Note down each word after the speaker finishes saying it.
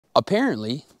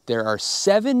Apparently, there are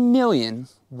 7 million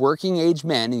working age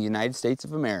men in the United States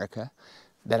of America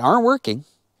that aren't working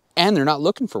and they're not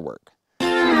looking for work.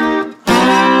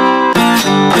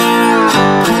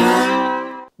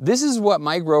 This is what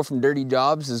Mike Rowe from Dirty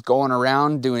Jobs is going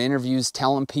around doing interviews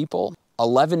telling people.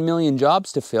 11 million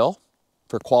jobs to fill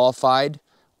for qualified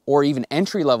or even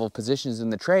entry-level positions in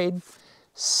the trade.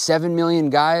 7 million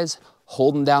guys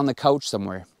holding down the couch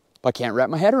somewhere. I can't wrap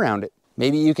my head around it.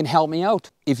 Maybe you can help me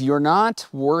out. If you're not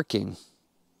working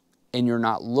and you're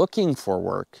not looking for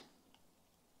work,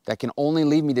 that can only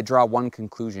lead me to draw one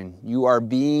conclusion. You are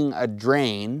being a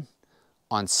drain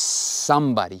on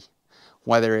somebody,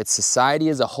 whether it's society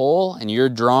as a whole and you're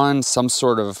drawing some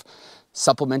sort of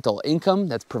supplemental income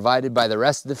that's provided by the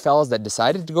rest of the fellas that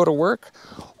decided to go to work,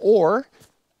 or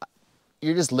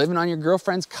you're just living on your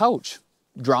girlfriend's couch,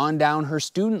 drawing down her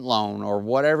student loan or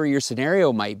whatever your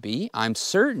scenario might be. I'm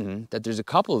certain that there's a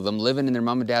couple of them living in their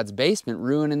mom and dad's basement,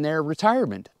 ruining their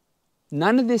retirement.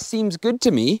 None of this seems good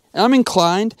to me. I'm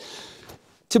inclined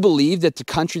to believe that the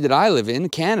country that I live in,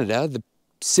 Canada, the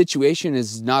situation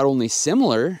is not only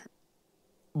similar,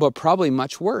 but probably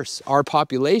much worse. Our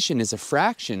population is a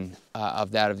fraction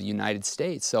of that of the United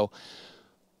States. So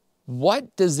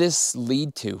what does this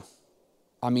lead to?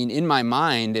 I mean, in my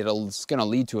mind, it's going to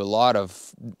lead to a lot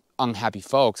of unhappy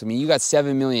folks. I mean, you got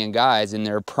 7 million guys in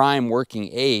their prime working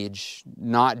age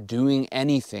not doing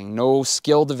anything, no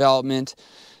skill development,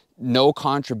 no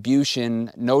contribution,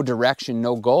 no direction,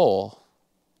 no goal.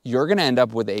 You're going to end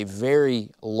up with a very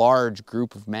large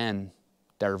group of men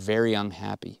that are very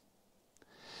unhappy.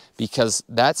 Because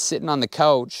that's sitting on the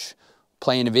couch,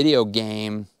 playing a video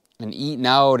game and eating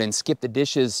out and skip the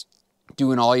dishes,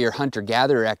 doing all your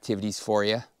hunter-gatherer activities for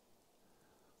you.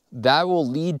 That will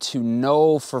lead to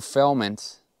no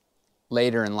fulfillment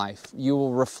later in life. You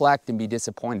will reflect and be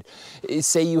disappointed.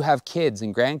 Say you have kids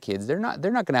and grandkids, they're not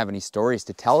going to have any stories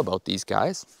to tell about these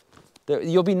guys.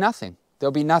 You'll be nothing.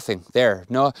 There'll be nothing there.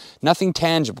 No, nothing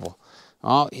tangible.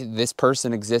 Oh, this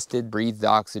person existed, breathed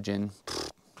oxygen,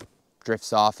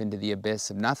 drifts off into the abyss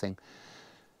of nothing.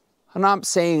 I'm not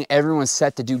saying everyone's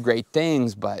set to do great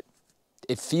things, but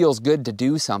it feels good to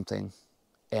do something.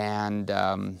 And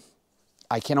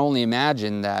I can only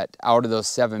imagine that out of those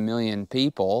 7 million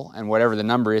people, and whatever the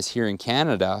number is here in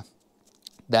Canada,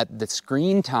 that the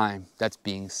screen time that's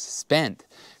being spent,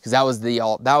 because that was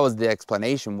the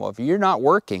explanation. Well, if you're not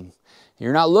working,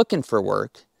 you're not looking for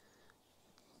work,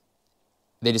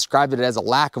 they described it as a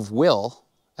lack of will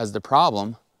as the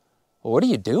problem. Well, what are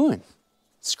you doing?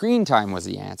 Screen time was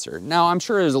the answer. Now, I'm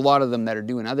sure there's a lot of them that are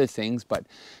doing other things, but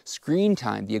screen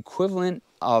time, the equivalent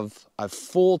of a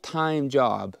full-time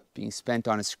job being spent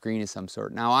on a screen of some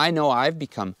sort. Now, I know I've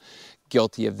become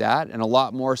guilty of that, and a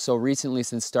lot more so recently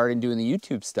since starting doing the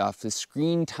YouTube stuff. The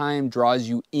screen time draws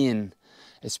you in,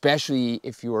 especially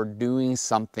if you're doing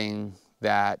something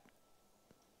that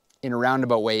in a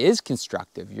roundabout way is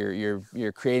constructive.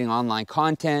 You're creating online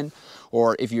content,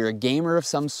 or if you're a gamer of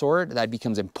some sort, that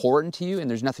becomes important to you, and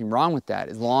there's nothing wrong with that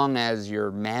as long as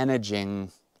you're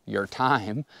managing your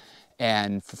time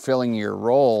and fulfilling your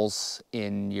roles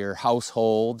in your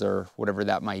household or whatever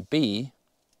that might be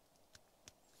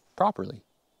properly,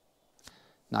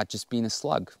 not just being a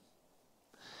slug.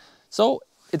 So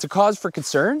it's a cause for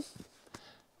concern.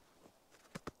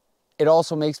 It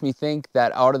also makes me think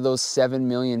that out of those 7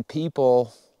 million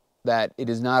people, that it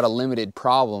is not a limited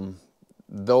problem.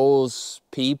 Those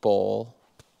people,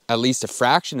 at least a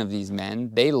fraction of these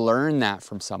men, they learn that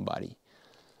from somebody.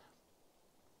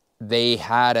 They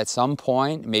had at some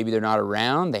point, maybe they're not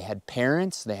around, they had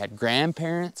parents, they had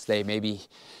grandparents, maybe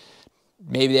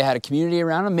they had a community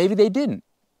around them, maybe they didn't.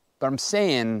 But I'm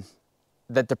saying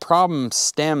that the problem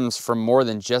stems from more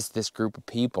than just this group of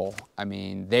people. I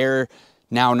mean, they're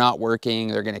now not working,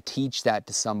 they're going to teach that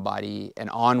to somebody, and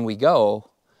on we go.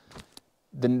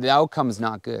 The outcome's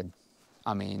not good.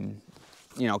 I mean,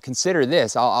 you know, consider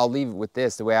this. I'll leave it with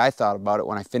this, the way I thought about it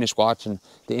when I finished watching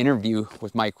the interview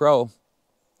with Mike Rowe.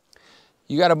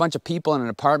 You got a bunch of people in an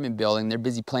apartment building, they're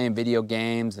busy playing video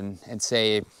games, and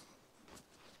say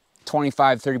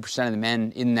 25–30% of the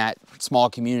men in that small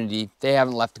community, they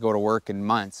haven't left to go to work in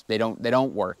months. They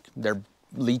don't work. They're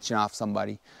leeching off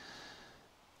somebody.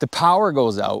 The power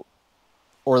goes out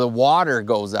or the water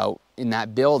goes out in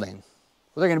that building,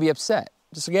 well, they're going to be upset,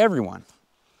 just like everyone.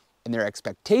 And their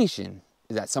expectation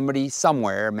is that somebody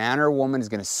somewhere, a man or a woman, is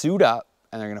going to suit up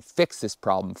and they're going to fix this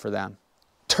problem for them.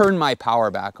 Turn my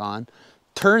power back on,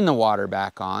 turn the water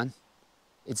back on.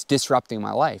 It's disrupting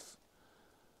my life.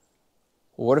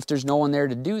 Well, what if there's no one there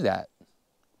to do that?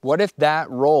 What if that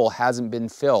role hasn't been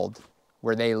filled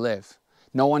where they live?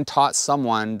 No one taught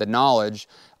someone the knowledge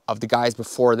of the guys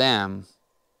before them.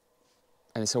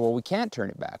 And they said, well, we can't turn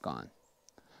it back on.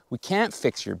 We can't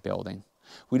fix your building.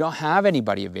 We don't have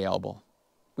anybody available.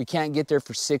 We can't get there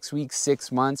for 6 weeks,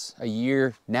 6 months, a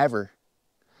year, never.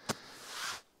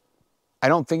 I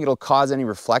don't think it'll cause any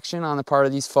reflection on the part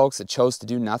of these folks that chose to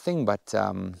do nothing, but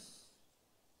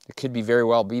it could be very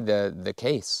well be the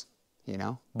case, you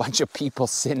know? A bunch of people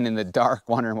sitting in the dark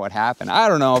wondering what happened. I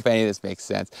don't know if any of this makes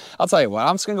sense. I'll tell you what,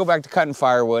 I'm just gonna go back to cutting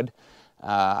firewood.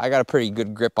 I got a pretty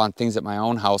good grip on things at my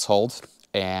own household,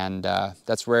 and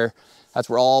that's where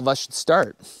all of us should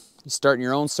start. You start in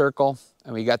your own circle,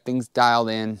 and we got things dialed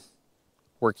in,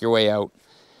 work your way out,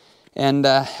 and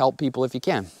help people if you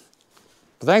can.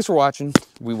 But thanks for watching.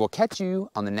 We will catch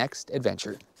you on the next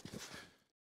adventure.